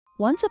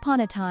Once upon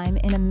a time,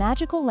 in a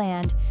magical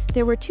land,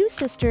 there were two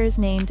sisters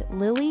named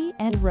Lily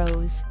and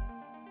Rose.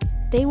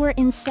 They were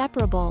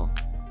inseparable,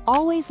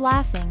 always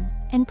laughing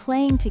and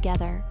playing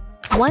together.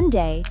 One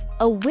day,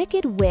 a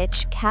wicked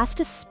witch cast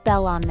a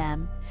spell on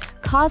them,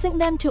 causing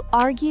them to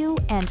argue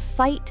and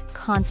fight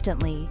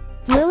constantly.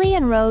 Lily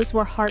and Rose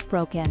were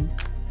heartbroken,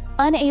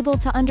 unable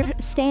to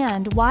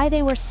understand why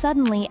they were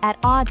suddenly at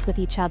odds with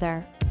each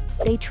other.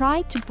 They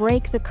tried to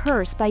break the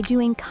curse by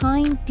doing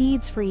kind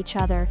deeds for each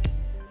other,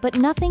 but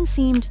nothing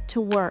seemed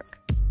to work.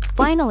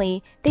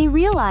 Finally, they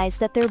realized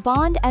that their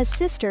bond as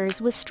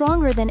sisters was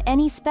stronger than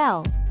any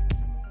spell.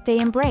 They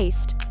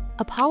embraced,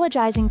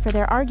 apologizing for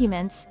their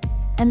arguments,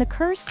 and the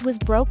curse was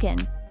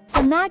broken.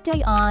 From that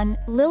day on,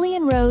 Lily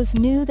and Rose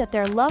knew that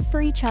their love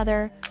for each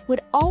other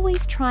would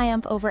always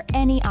triumph over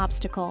any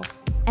obstacle,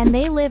 and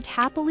they lived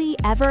happily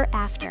ever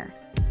after,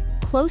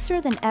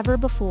 closer than ever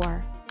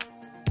before.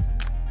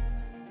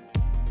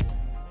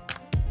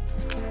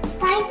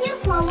 Thank you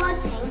for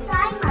watching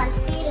Sai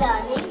Masti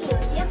Learning.